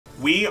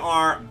We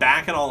are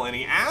back in all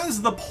any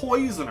as the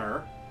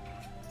poisoner.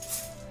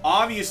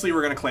 Obviously,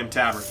 we're going to claim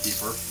Tavern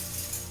Keeper.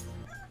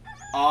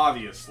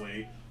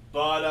 Obviously.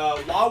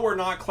 But while we're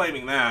not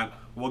claiming that,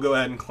 we'll go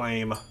ahead and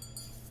claim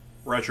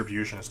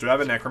Retributionist. Do I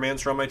have a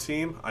Necromancer on my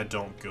team? I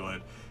don't.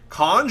 Good.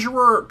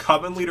 Conjurer,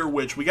 Coven Leader,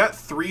 Witch. We got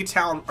 3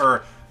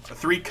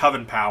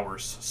 Coven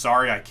powers.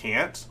 Sorry, I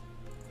can't.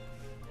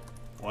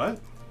 What?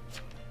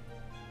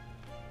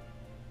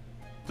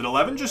 Did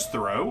 11 just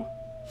throw?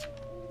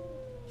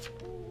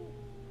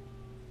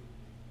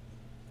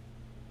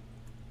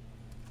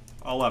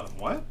 $11.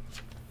 What?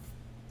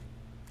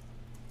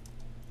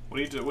 What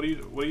are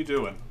you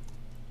doing?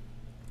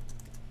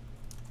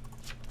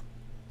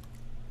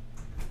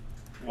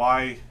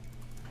 Why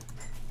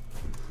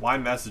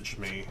message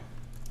me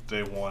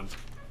day 1?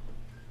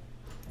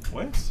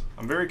 What?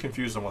 I'm very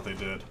confused on what they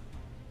did.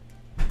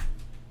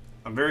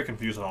 I'm very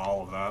confused on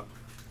all of that.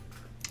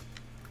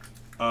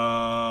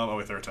 Oh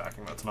wait, they're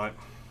attacking that tonight.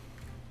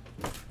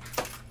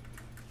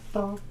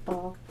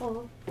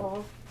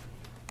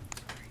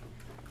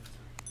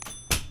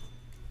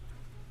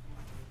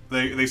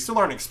 They still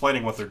aren't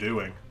explaining what they're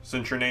doing.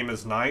 Since your name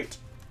is Knight?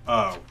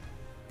 Oh.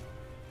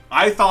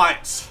 I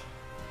thought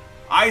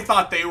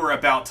they were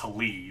about to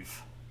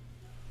leave.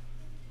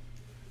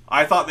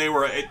 I thought they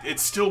were...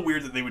 It's still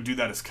weird that they would do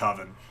that as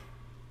Coven.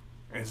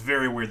 It's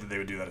very weird that they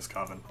would do that as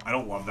Coven. I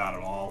don't love that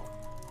at all.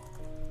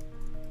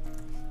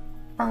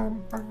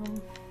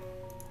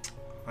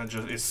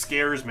 It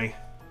scares me.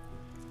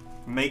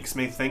 Makes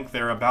me think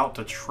they're about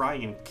to try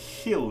and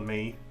kill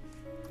me.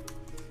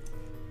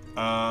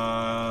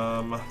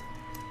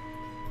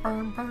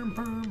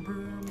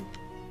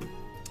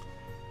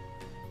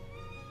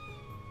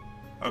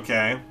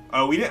 Okay.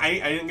 Oh, I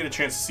didn't get a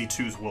chance to see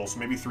 2's will, so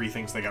maybe 3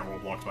 thinks they got roll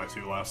blocked by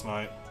 2 last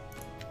night.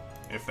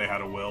 If they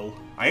had a will.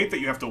 I hate that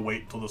you have to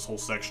wait till this whole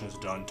section is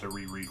done to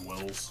reread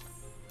wills.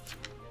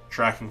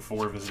 Tracking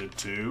 4 visited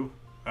 2.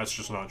 That's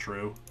just not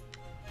true.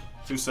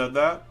 Who said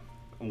that?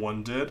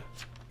 1 did.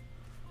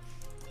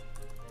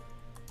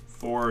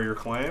 4 your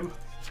claim.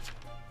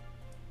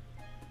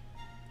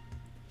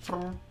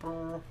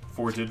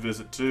 4 did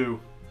visit 2.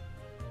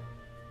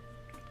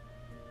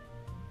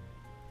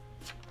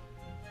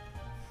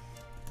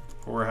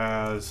 Four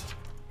has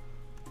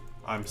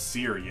I'm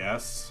Seer,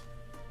 yes.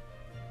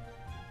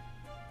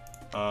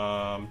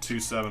 2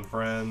 7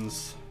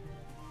 friends.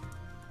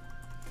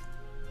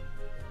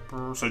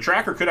 So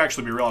Tracker could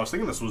actually be real. I was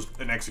thinking this was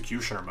an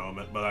Executioner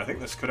moment, but I think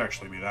this could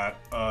actually be that.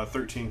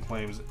 13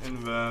 claims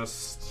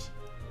invest.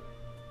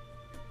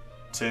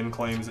 10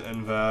 claims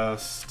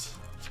invest.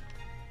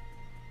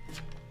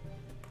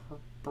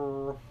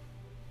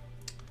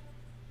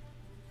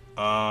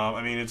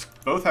 I mean, it's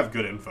both have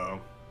good info.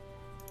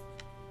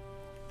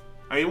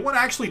 I mean, what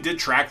actually did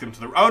track them to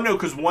the... Oh, no,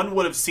 because 1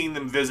 would have seen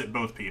them visit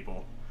both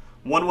people.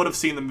 1 would have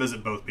seen them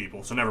visit both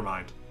people, so never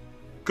mind.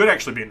 Could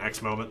actually be an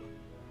X moment.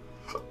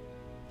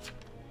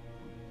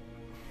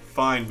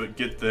 Fine, but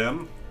get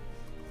them.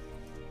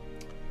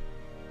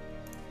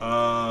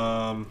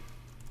 Your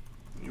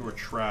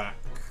track.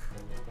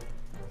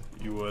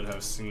 You would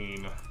have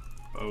seen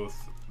both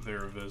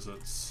their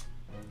visits.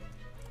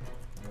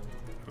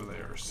 Over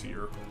there,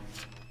 Seer.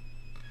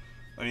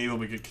 I mean, it'll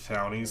be good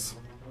townies.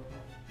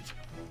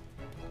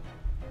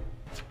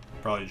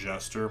 Probably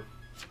Jester.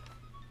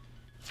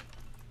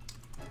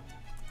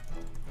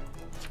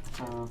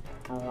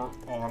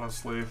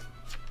 Honestly.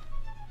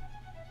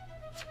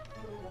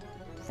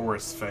 4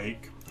 is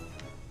fake.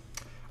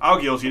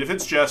 I'll guilty it. If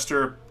it's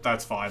Jester,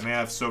 that's fine. They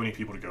have so many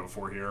people to go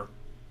for here.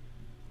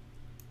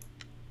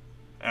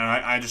 And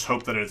I just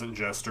hope that it isn't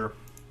Jester.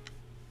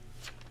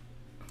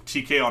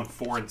 TK on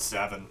 4 and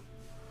 7.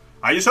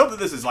 I just hope that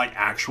this is, like,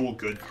 actual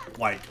good,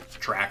 like,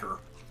 tracker.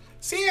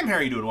 Sam, how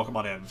are you doing? Welcome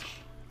on in.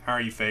 How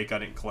are you, fake? I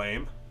didn't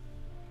claim.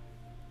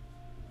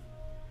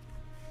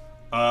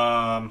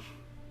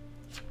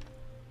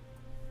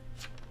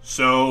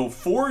 So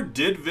 4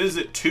 did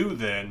visit 2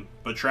 then,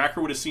 but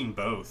Tracker would have seen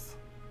both.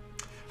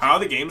 How are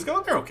the games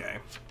going? They're okay.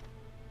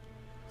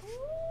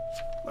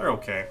 They're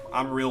okay.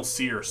 I'm real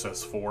Seer,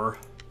 says 4.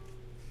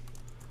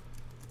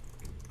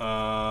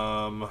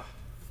 On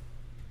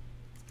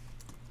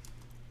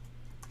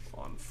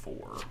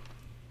 4.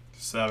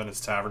 7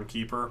 is Tavern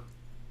Keeper.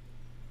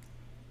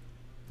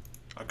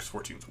 Because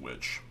 14's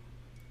Witch.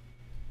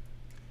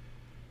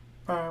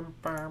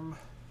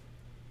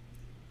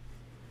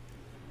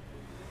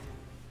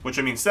 Which,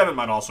 I mean, 7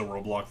 might also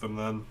roll block them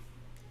then.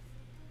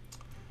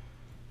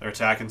 They're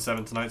attacking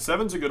 7 tonight.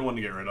 7's a good one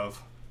to get rid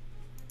of.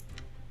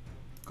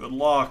 Good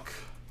luck.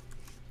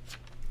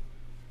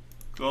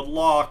 Good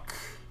luck.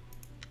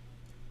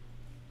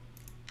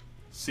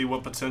 See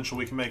what potential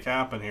we can make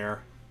happen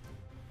here.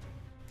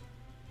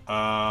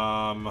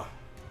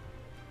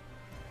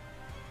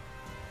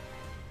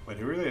 Wait,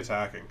 who are they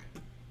attacking?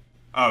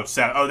 Oh,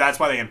 7. Oh, that's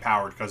why they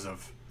empowered, because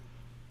of...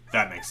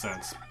 That makes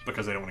sense.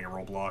 Because they don't want to get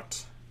roll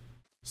blocked.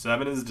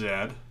 7 is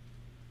dead.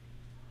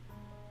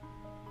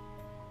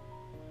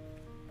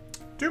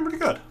 Doing pretty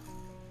good.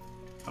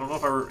 I don't know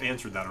if I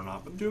answered that or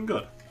not, but doing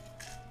good.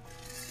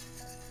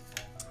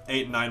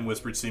 8 and 9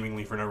 whispered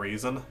seemingly for no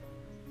reason.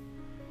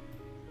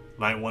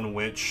 Night 1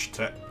 witch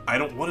to... I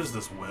don't... What is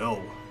this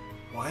will?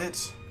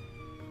 What?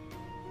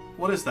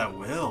 What is that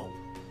will?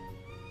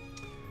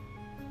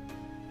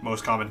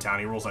 Most common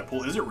townie rolls I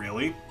pull. Is it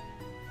really?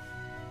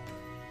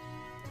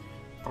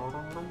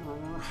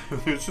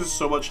 There's just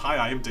so much high.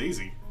 I am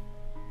Daisy.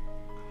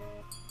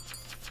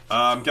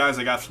 Guys,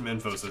 I got some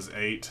info. Says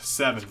 8.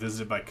 7,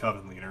 visited by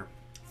Coven Leader.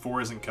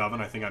 4 isn't Coven.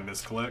 I think I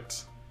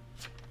misclicked.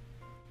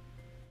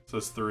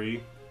 Says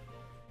 3.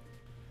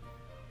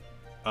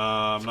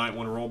 Night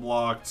 1 roll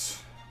blocked.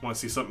 Want to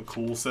see something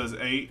cool? Says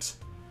 8.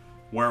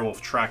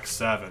 Werewolf track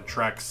 7.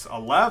 Tracks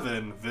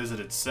 11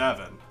 visited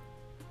 7.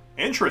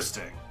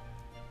 Interesting.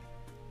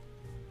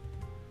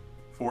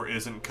 4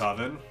 isn't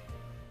Coven.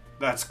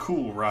 That's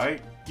cool,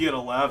 right? Get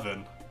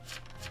 11.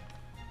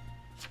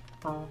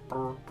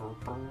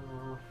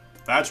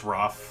 That's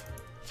rough.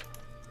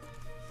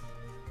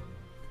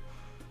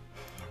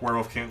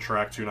 Werewolf can't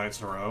track 2 nights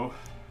in a row.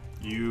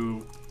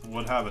 You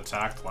would have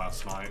attacked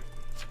last night.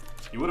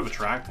 You would have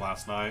attacked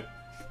last night.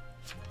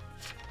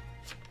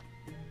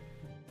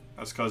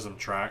 That's because I'm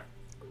track.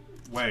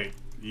 Wait,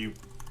 you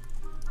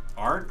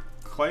aren't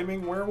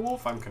claiming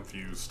werewolf? I'm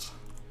confused.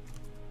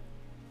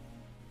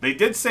 They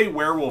did say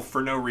werewolf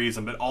for no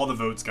reason, but all the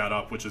votes got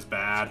up, which is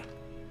bad.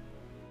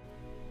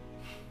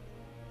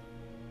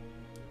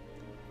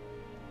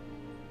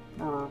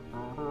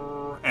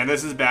 And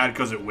this is bad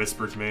because it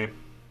whispered to me.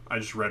 I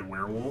just read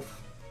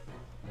werewolf.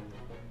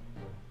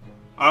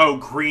 Oh,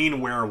 green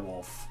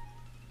werewolf.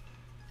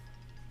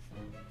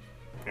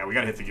 Yeah, we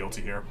gotta hit the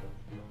guilty here.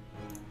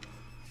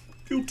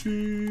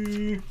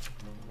 Guilty.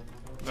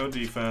 No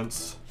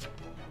defense.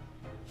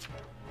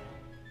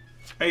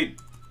 Hey,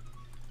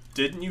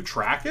 didn't you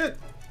track it?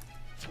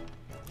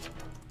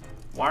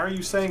 Why are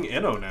you saying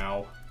Inno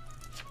now?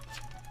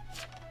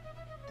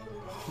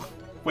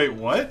 Wait,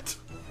 what?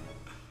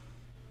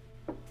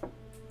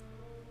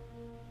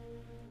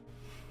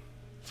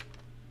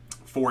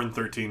 Four and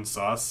 13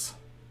 sus.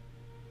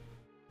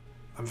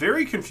 I'm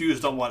very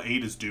confused on what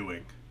 8 is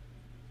doing.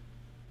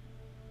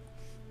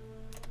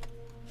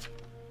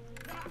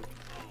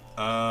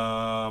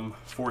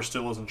 4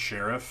 still isn't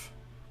sheriff.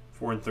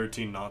 4 and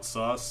 13 not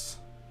sus.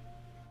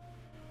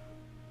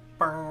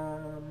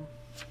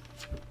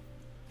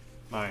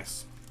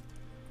 Nice.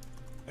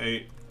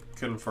 8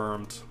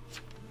 confirmed.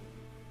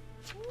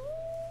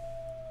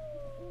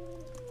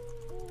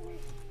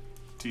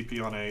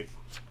 TP on 8.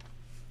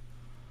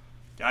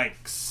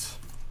 Yikes.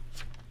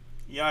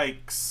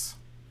 Yikes.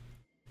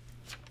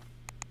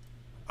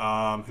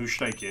 Who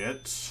should I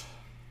get?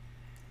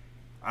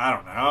 I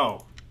don't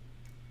know.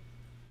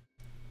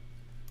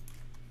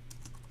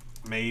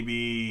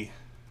 Maybe...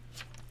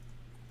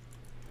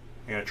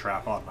 I got a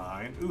trap on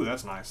 9. Ooh,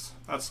 that's nice.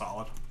 That's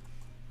solid.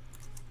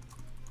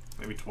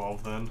 Maybe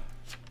 12 then.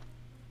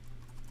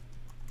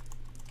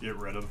 Get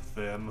rid of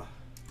them.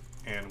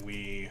 And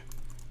we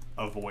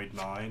avoid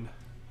 9.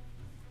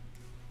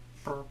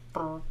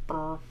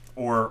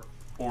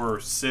 Or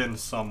send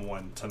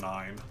someone to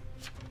 9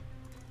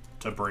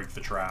 to break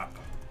the trap.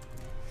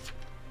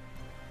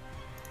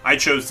 I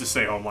chose to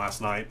stay home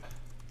last night.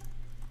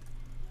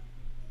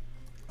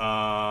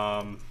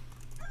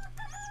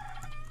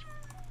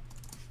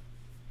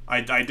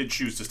 I did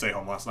choose to stay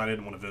home last night. I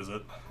didn't want to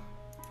visit.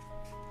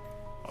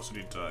 Also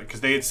need to...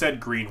 Because they had said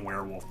green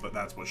werewolf, but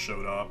that's what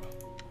showed up.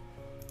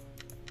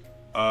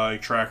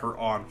 Tracker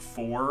on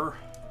 4.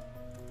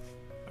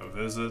 No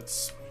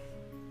visits.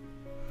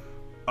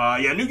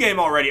 Yeah, new game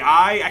already.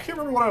 I can't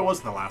remember what I was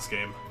in the last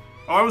game.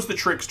 Oh, I was the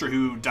trickster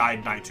who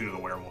died night 2 to the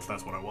werewolf.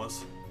 That's what I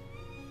was.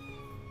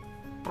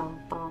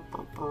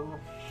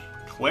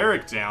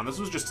 Cleric down. This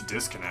was just a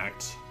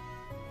disconnect.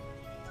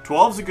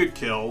 12's a good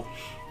kill.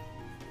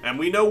 And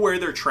we know where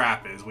their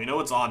trap is. We know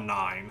it's on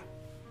 9.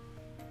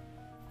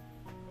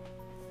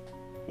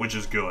 Which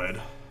is good.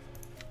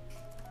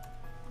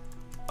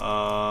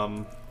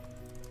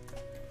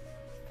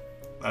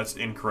 That's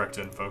incorrect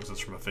info because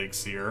it's from a fake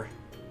seer.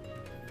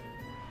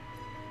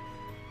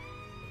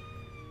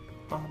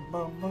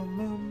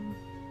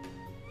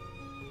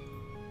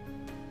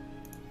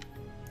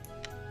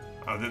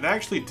 Oh, that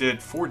actually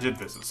did... 4 did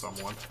visit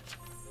someone.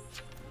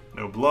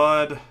 No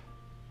blood.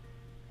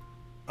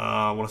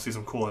 Want to see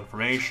some cool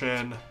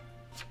information.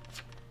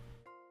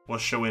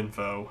 Let's show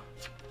info.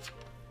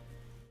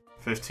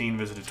 15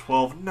 visited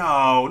 12.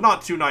 No,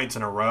 not 2 nights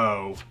in a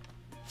row.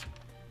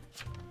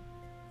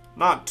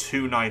 Not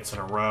 2 nights in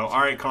a row.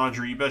 Alright,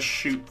 Conjurer, you best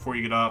shoot before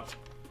you get up.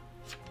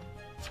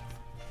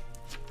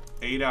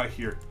 8 out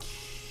here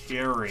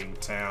carrying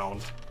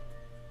town.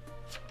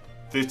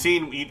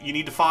 15, you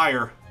need to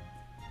fire.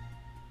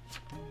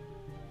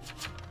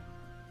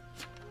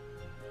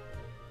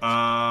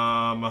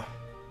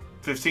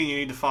 15, you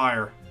need to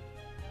fire.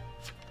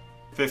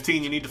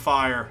 15, you need to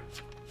fire.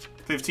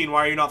 15,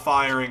 why are you not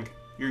firing?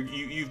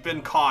 You've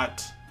been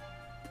caught.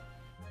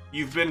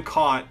 You've been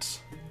caught.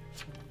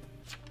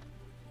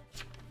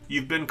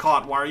 You've been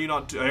caught. Why are you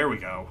not... There we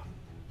go.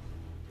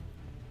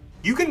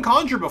 You can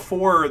conjure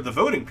before the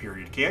voting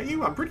period, can't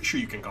you? I'm pretty sure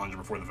you can conjure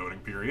before the voting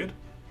period.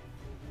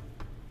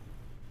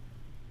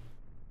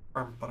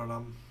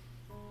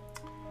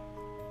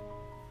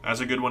 That's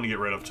a good one to get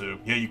rid of, too.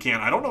 Yeah, you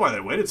can. I don't know why they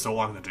waited so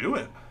long to do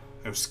it.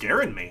 It was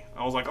scaring me.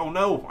 I was like, oh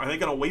no, are they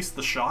going to waste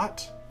the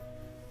shot?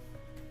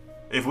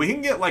 If we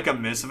can get, like, a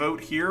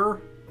misvote here,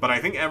 but I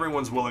think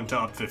everyone's willing to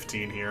up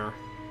 15 here.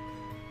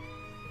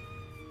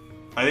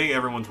 I think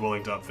everyone's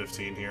willing to up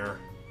 15 here.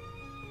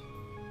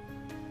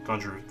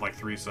 Conjure, like,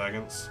 3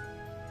 seconds.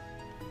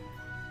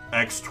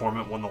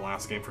 Torment won the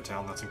last game for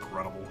Town. That's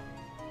incredible.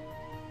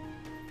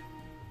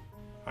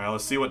 Alright,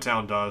 let's see what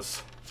Town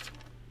does.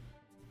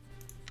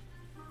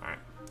 Alright.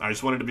 I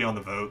just wanted to be on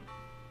the vote.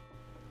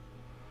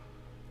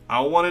 I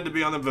wanted to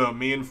be on the vote.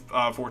 Me and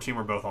 14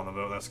 were both on the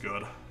vote. That's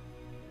good.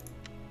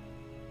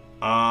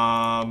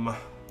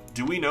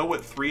 Do we know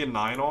what 3 and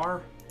 9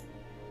 are?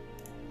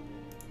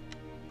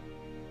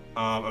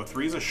 Oh,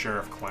 3 is a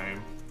sheriff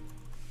claim.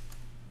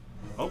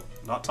 Oh,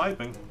 not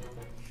typing.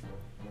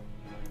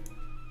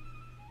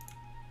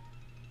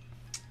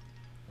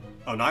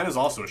 Oh, 9 is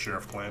also a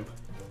sheriff claim.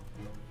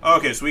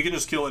 Okay, so we can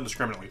just kill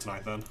indiscriminately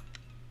tonight, then.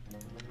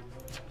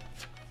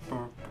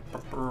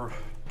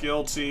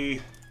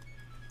 Guilty.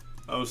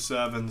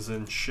 07's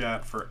in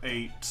chat for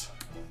 8.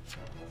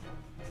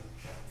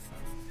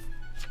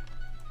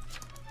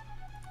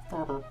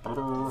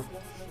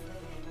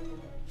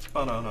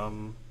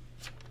 Ba-dum.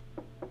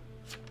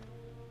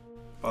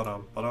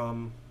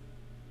 Ba-dum.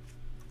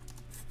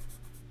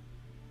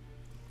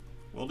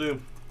 Will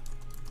do.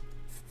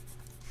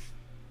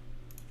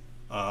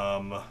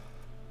 I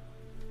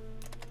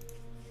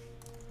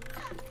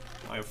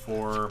have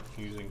 4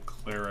 using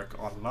cleric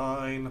on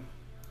 9.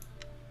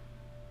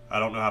 I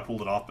don't know how I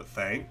pulled it off, but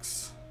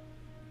thanks.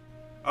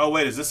 Oh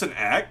wait, is this an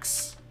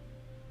X?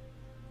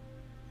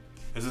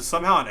 Is this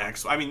somehow an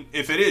X? I mean,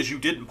 if it is, you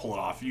didn't pull it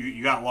off.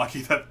 You got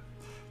lucky that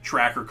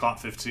tracker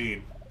caught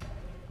 15.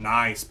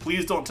 Nice.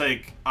 Please don't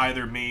take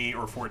either me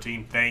or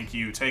 14. Thank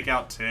you. Take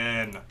out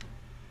 10.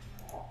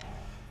 Oh,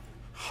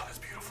 that's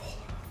beautiful.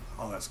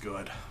 Oh, that's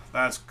good.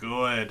 That's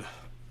good.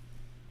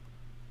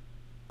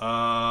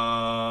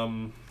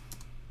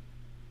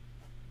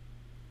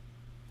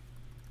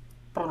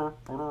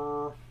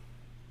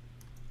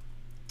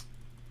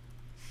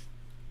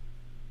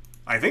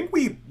 I think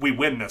we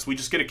win this. We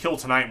just get a kill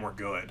tonight and we're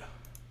good.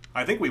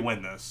 I think we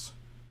win this.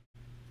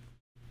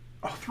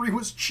 Oh, 3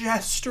 was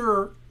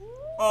Jester.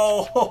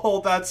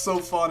 Oh, that's so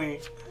funny.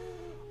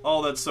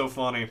 Oh, that's so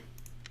funny.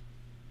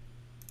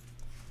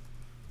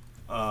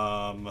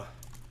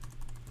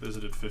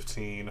 Visited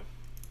 15.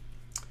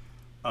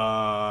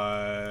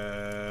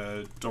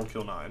 Don't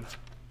kill 9.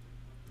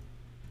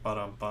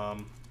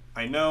 Ba-dum-bum.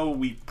 I know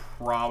we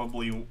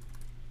probably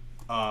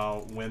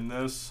win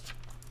this,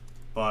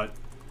 but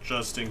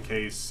just in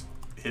case,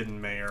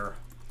 Hidden Mayor,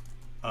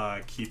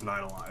 keep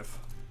 9 alive.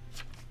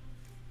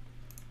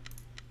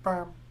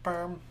 Bam,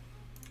 bam.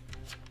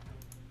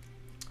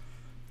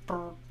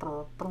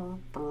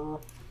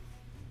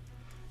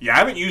 Yeah, I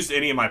haven't used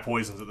any of my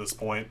poisons at this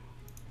point.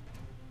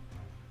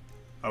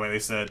 Oh wait, they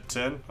said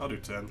 10? I'll do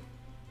 10.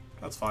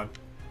 That's fine.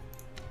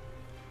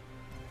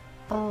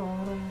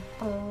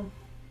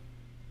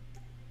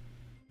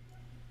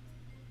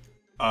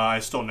 I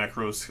stole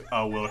Necro's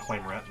will to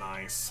claim rent.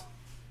 Nice.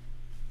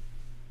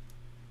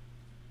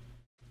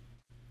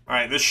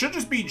 Alright, this should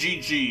just be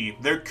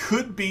GG. There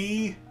could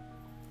be...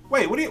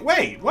 Wait,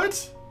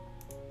 what?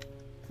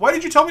 Why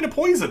did you tell me to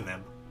poison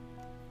them?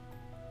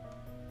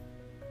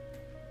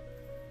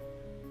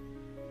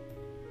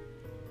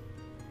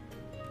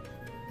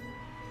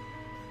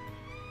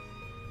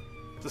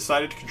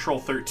 Decided to control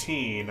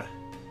 13.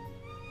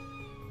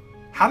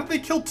 How did they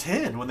kill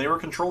 10 when they were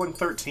controlling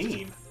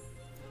 13?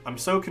 I'm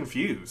so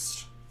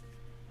confused.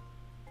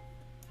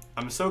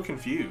 I'm so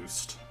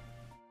confused.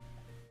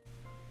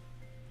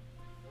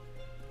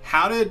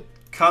 How did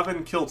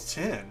Coven kill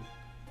 10?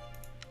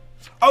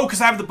 Oh,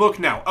 because I have the book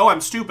now. Oh,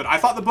 I'm stupid. I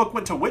thought the book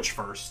went to Witch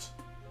first.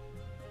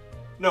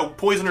 No,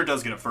 Poisoner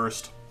does get it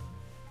first.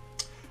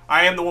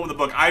 I am the one with the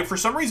book. I, for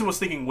some reason, was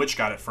thinking Witch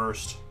got it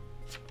first.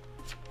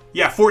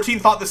 Yeah, 14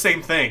 thought the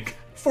same thing.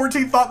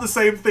 14 thought the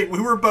same thing.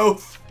 We were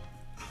both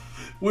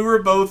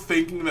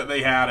thinking that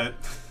they had it.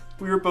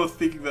 We were both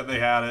thinking that they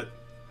had it.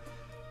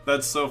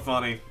 That's so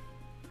funny.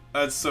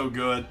 That's so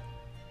good.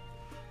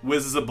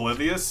 Wiz is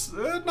oblivious?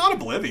 Not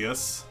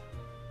oblivious.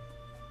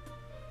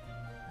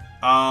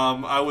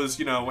 I was,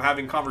 you know,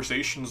 having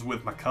conversations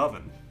with my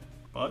coven.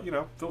 But, you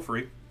know, feel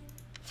free.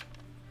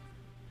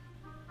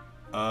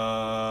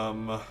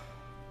 Yeah,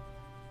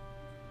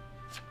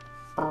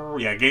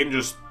 game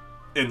just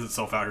ends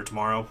itself out here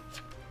tomorrow.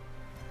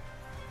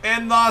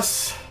 And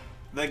thus,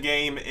 the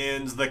game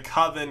ends. The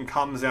Coven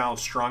comes out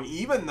strong.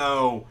 Even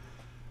though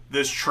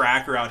this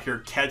tracker out here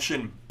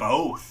catching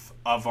both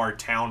of our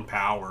town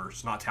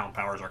powers, not town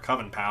powers, our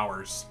Coven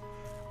powers,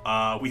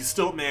 we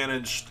still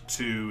managed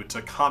to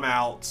come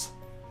out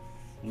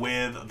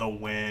with the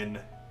win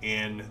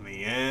in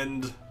the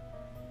end.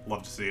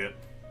 Love to see it.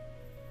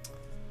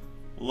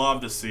 Love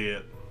to see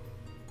it.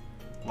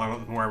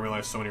 The more I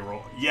realize so many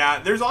roles. Yeah,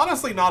 there's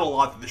honestly not a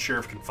lot that the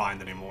sheriff can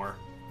find anymore.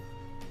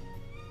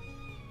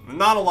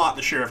 Not a lot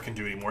the sheriff can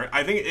do anymore.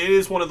 I think it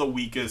is one of the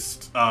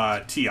weakest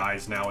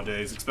TIs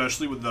nowadays,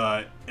 especially with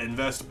the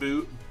invest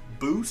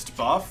boost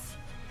buff,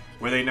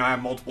 where they now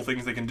have multiple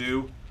things they can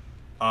do.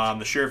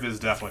 The sheriff is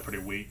definitely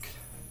pretty weak.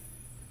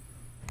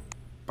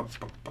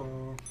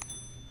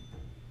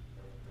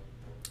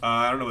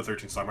 I don't know what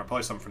 13's talking about.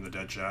 Probably something from the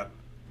dead chat.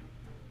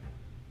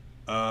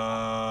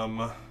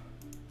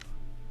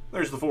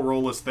 There's the full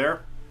roll list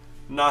there.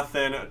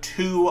 Nothing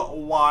too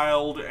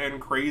wild and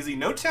crazy.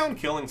 No town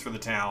killings for the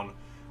town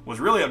was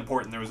really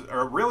important. There was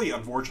really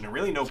unfortunate.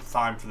 Really no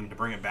time for them to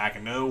bring it back,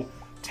 and no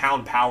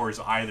town powers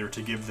either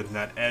to give them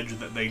that edge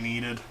that they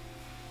needed.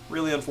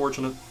 Really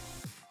unfortunate.